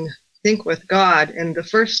 and think with God. And the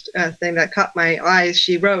first thing that caught my eyes,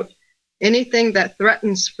 she wrote, anything that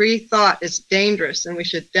threatens free thought is dangerous, and we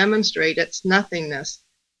should demonstrate its nothingness.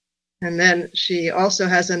 And then she also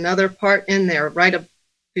has another part in there right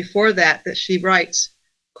before that she writes,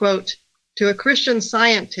 quote, to a Christian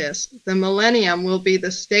scientist, the millennium will be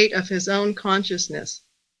the state of his own consciousness.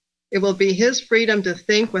 It will be his freedom to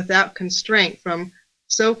think without constraint from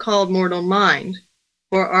so-called mortal mind,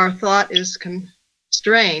 for our thought is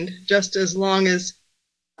constrained just as long as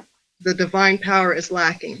the divine power is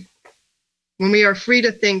lacking. When we are free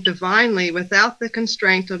to think divinely without the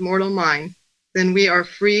constraint of mortal mind, then we are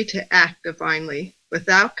free to act divinely.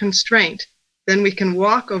 without constraint, then we can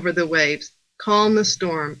walk over the waves, calm the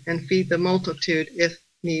storm, and feed the multitude if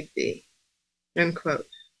need be. End quote.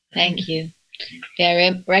 Thank you.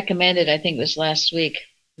 Yeah, I recommended, I think it was last week,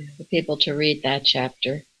 for people to read that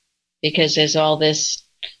chapter, because as all this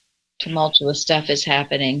tumultuous stuff is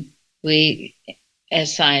happening, we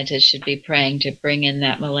as scientists should be praying to bring in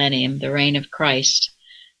that millennium, the reign of Christ.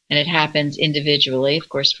 And it happens individually, of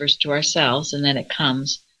course, first to ourselves, and then it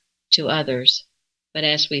comes to others. But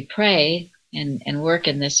as we pray and work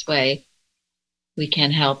in this way, we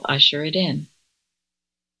can help usher it in.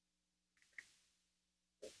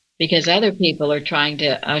 Because other people are trying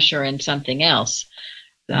to usher in something else.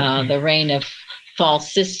 The reign of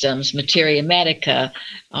false systems, materia medica,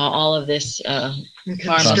 all of this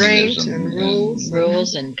constraints and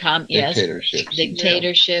rules and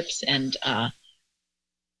dictatorships, and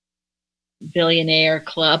billionaire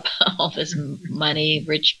club, all this money,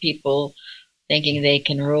 rich people thinking they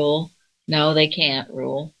can rule. No, they can't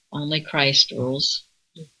rule. Only Christ rules.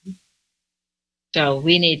 So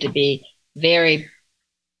we need to be very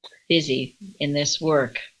busy in this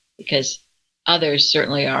work, because others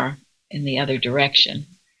certainly are in the other direction.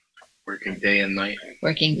 Working day and night.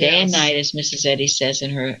 Working day and night, as Mrs. Eddy says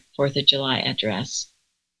in her 4th of July address.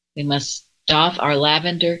 We must doff our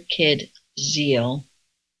lavender kid zeal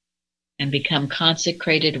and become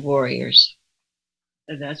consecrated warriors.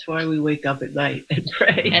 And that's why we wake up at night and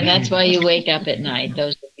pray. And that's why you wake up at night,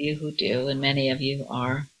 those of you who do, and many of you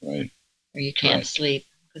are. Right. Or you can't sleep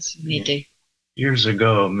because you need to. Years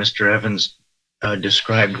ago, Mr. Evans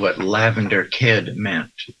described what lavender kid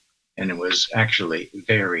meant, and it was actually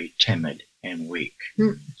very timid and weak.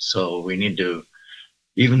 So we need to,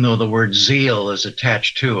 even though the word zeal is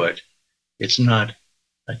attached to it, it's not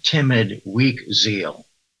a timid, weak zeal.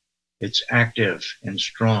 It's active and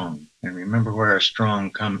strong. And remember where our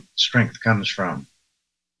strength comes from.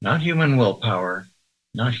 Not human willpower,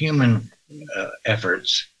 not human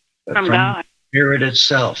efforts, but from God. Spirit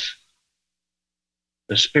itself.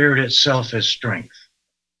 The Spirit itself is strength.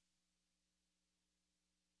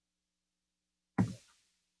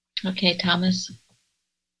 Okay, Thomas.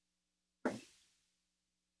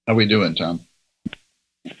 How we doing, Tom?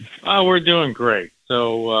 We're doing great.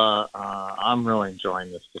 So I'm really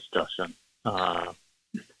enjoying this discussion.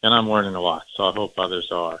 And I'm learning a lot, so I hope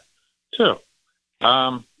others are too.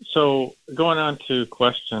 So going on to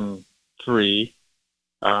question 3,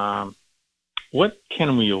 what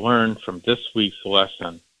can we learn from this week's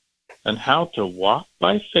lesson and how to walk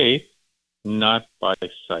by faith, not by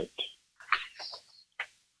sight?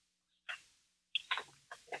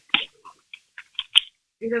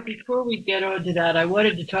 Before we get on to that, I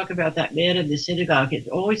wanted to talk about that man in the synagogue. It's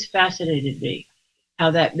always fascinated me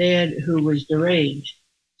how that man who was deranged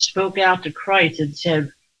spoke out to Christ and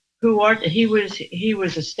said, "Who art?" He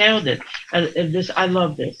was astounded, and this, I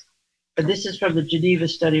love this. And this is from the Geneva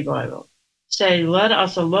Study Bible, saying, "Let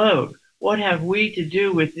us alone. What have we to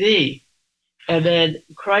do with thee?" And then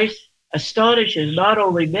Christ astonishes not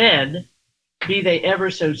only men, be they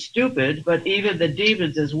ever so stupid, but even the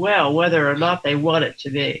demons as well, whether or not they want it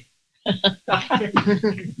to be.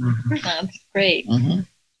 That's great. Mm-hmm.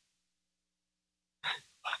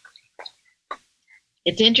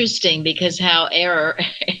 It's interesting because how error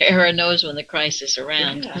knows when the Christ is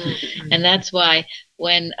around. And that's why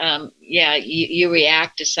when, you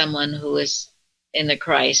react to someone who is in the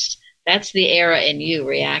Christ, that's the error in you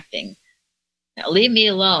reacting. Now, leave me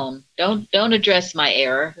alone. Don't address my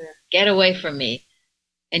error. Get away from me.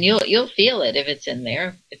 And you'll feel it if it's in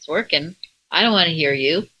there. It's working. I don't want to hear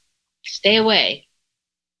you. Stay away.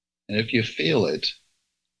 And if you feel it,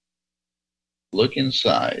 look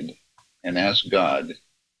inside and ask God,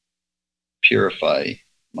 purify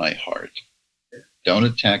my heart. Don't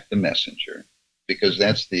attack the messenger, because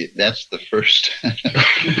that's the first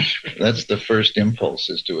that's the first impulse,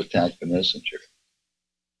 is to attack the messenger.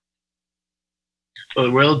 Well,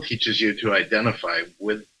 the world teaches you to identify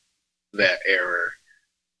with that error,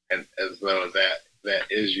 and as though that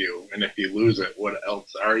is you. And if you lose it, what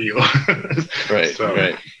else are you? Right, so.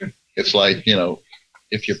 Right. It's like,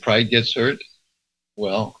 if your pride gets hurt,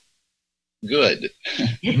 well, good.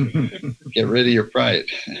 Get rid of your pride.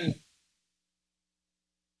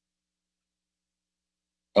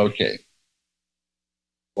 Okay.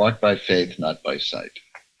 Walk by faith, not by sight.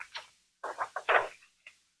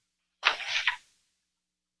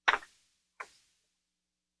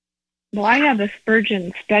 Well, I have the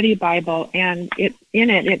Spurgeon Study Bible, and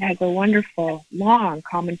it has a wonderful, long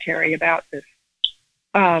commentary about this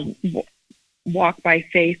walk by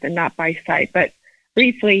faith and not by sight. But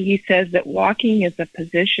briefly, he says that walking is a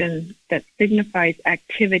position that signifies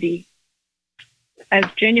activity as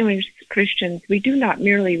genuine Christians, we do not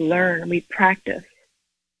merely learn, we practice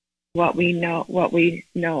what we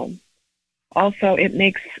know. Also, it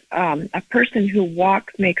makes a person who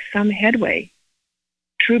walks makes some headway.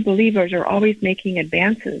 True believers are always making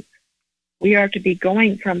advances. We are to be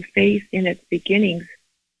going from faith in its beginnings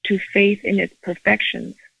to faith in its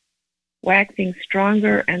perfections, waxing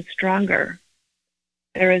stronger and stronger.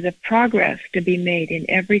 There is a progress to be made in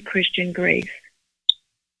every Christian grace.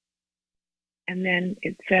 And then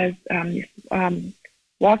it says,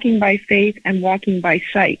 walking by faith and walking by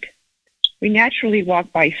sight. We naturally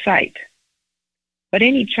walk by sight, but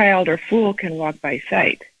any child or fool can walk by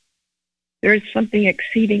sight. There is something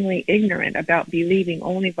exceedingly ignorant about believing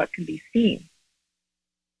only what can be seen.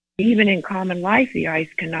 Even in common life, the eyes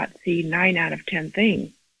cannot see 9 out of 10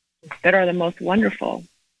 things that are the most wonderful.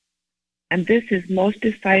 And this is most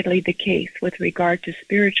decidedly the case with regard to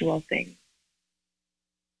spiritual things.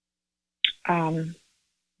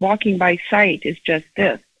 Walking by sight is just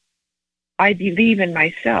this. I believe in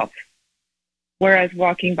myself. Whereas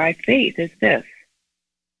walking by faith is this.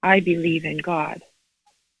 I believe in God.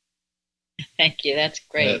 Thank you. That's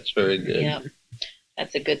great. That's very good. Yeah.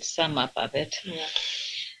 That's a good sum up of it. Yeah.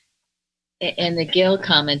 In the Gill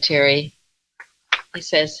commentary, he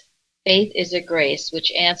says, faith is a grace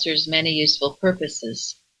which answers many useful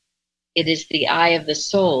purposes. It is the eye of the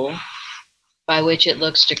soul by which it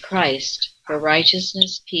looks to Christ for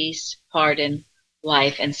righteousness, peace, pardon,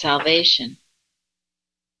 life, and salvation.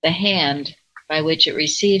 The hand by which it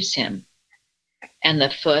receives him, and the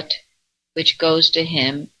foot which goes to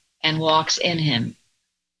him and walks in him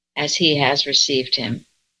as he has received him.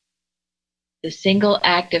 The single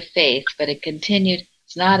act of faith,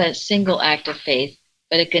 it's not a single act of faith,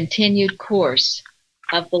 but a continued course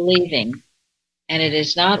of believing, and it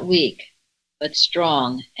is not weak, but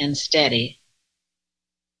strong and steady.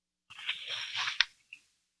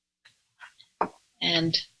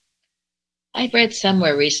 And I read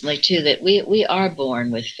somewhere recently, too, that we are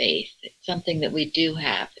born with faith. It's something that we do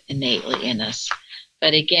have innately in us.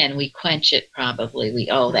 But again, we quench it probably.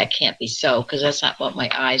 That can't be so, because that's not what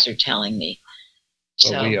my eyes are telling me.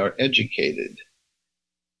 Well, we are educated.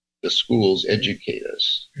 The schools educate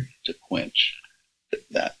us to quench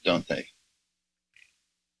that, don't they?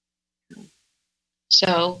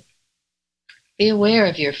 So be aware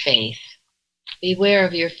of your faith. Beware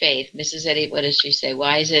of your faith. Mrs. Eddy, what does she say?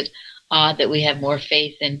 Why is it odd that we have more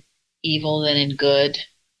faith in evil than in good?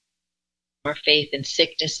 More faith in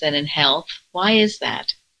sickness than in health? Why is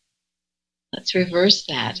that? Let's reverse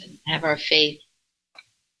that and have our faith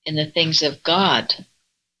in the things of God.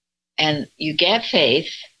 And you get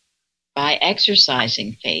faith by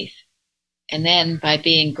exercising faith. And then by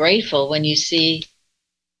being grateful when you see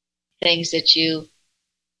things that you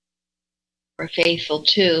were faithful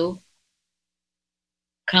to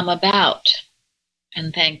come about,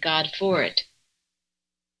 and thank God for it.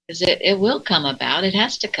 Because it will come about. It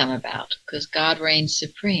has to come about because God reigns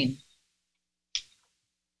supreme.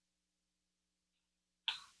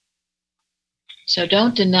 So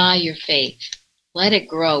don't deny your faith. Let it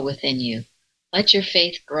grow within you. Let your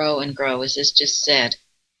faith grow and grow, as is just said.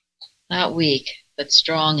 Not weak, but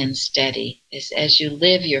strong and steady as you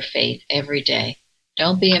live your faith every day.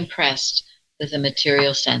 Don't be impressed with the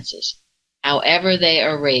material senses, however they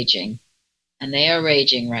are raging. And they are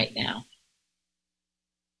raging right now.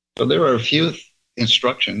 So there are a few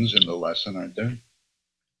instructions in the lesson, aren't there?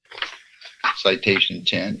 Citation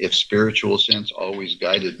 10, if spiritual sense always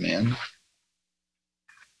guided men,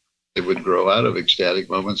 they would grow out of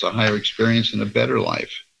ecstatic moments a higher experience and a better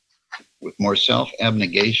life with more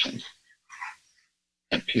self-abnegation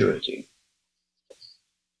and purity.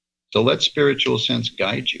 So let spiritual sense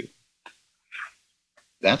guide you.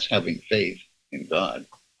 That's having faith in God.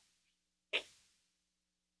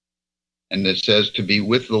 And it says to be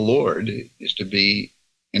with the Lord is to be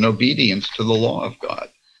in obedience to the law of God.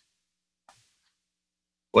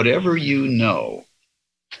 Whatever you know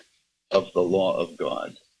of the law of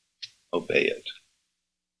God, obey it.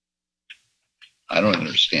 I don't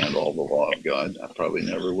understand all the law of God. I probably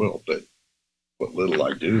never will, but what little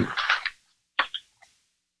I do,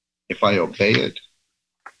 if I obey it.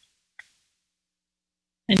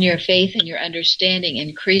 And your faith and your understanding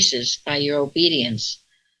increases by your obedience.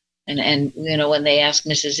 And when they asked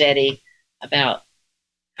Mrs. Eddy about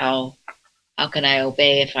how can I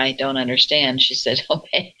obey if I don't understand, she said,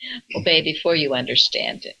 obey before you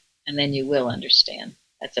understand it, and then you will understand.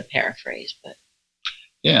 That's a paraphrase, but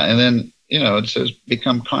yeah. And then it says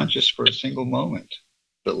become conscious for a single moment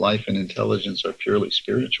that life and intelligence are purely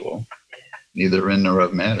spiritual, neither in nor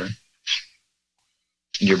of matter,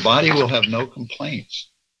 and your body will have no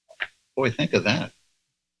complaints. Boy, think of that.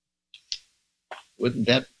 Wouldn't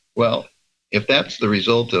that, well, if that's the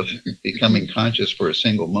result of becoming conscious for a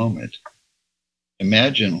single moment,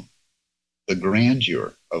 imagine the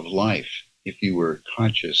grandeur of life if you were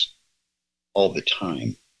conscious all the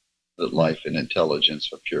time that life and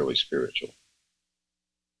intelligence are purely spiritual.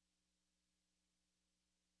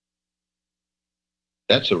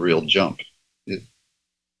 That's a real jump.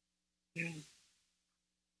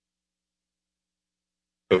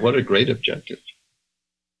 But what a great objective.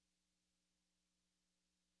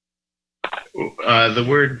 The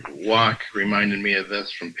word walk reminded me of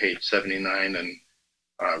this from page 79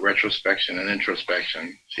 and retrospection and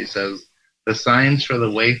introspection. She says, the signs for the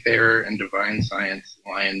wayfarer and divine science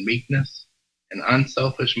lie in meekness and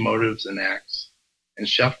unselfish motives and acts, and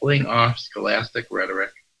shuffling off scholastic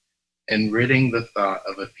rhetoric, and ridding the thought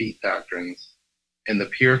of effete doctrines, and the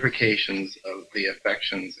purifications of the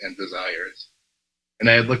affections and desires. And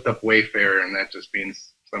I had looked up wayfarer, and that just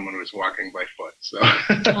means someone who's walking by foot. So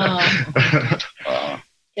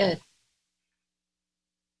Good.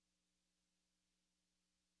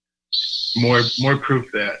 More proof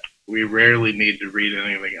that we rarely need to read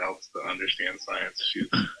anything else to understand science.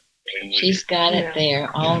 She's got it there,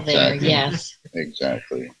 all there, Exactly. yes.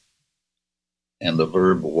 Exactly. And the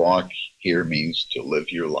verb walk here means to live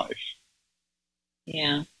your life.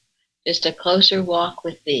 Yeah. Just a closer walk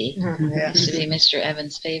with thee. Yeah. Used to be Mr.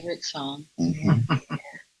 Evans' favorite song. Mm-hmm.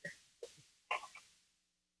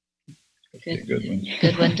 Good, Good one.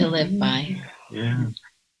 good one to live by. Yeah.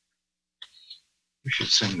 We should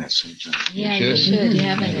sing that sometime. Yeah, you should. You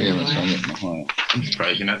haven't We in a haven't sung while. it in a while. I'm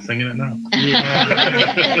surprised you're not singing it now.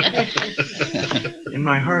 In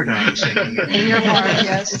my heart, I am singing it. In your heart,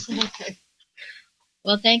 yes.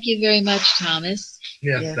 Well, thank you very much, Thomas.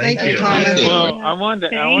 Yes, Yeah. thank Thank you, you. Thomas. Well, I wanted to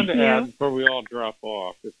Thank you. add before we all drop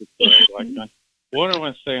off, if we could, what I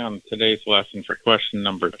want to say on today's lesson for question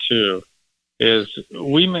number 2 is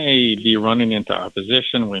we may be running into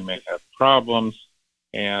opposition, we may have problems,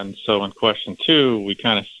 and so in question 2, we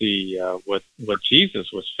kind of see what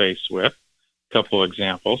Jesus was faced with, a couple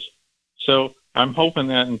examples. So I'm hoping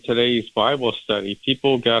that in today's Bible study,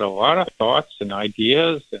 people got a lot of thoughts and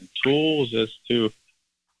ideas and tools as to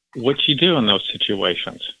what you do in those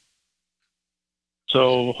situations.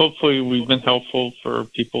 So hopefully we've been helpful for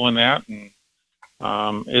people in that, and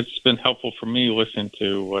it's been helpful for me listening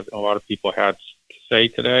to what a lot of people had to say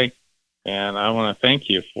today, and I want to thank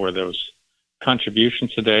you for those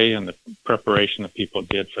contributions today and the preparation that people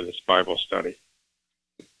did for this Bible study.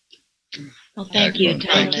 Well, thank you,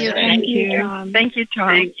 Excellent. Thomas. Thank you. Thank you, Tom.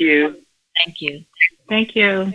 Thank you. Thank you. Thank you.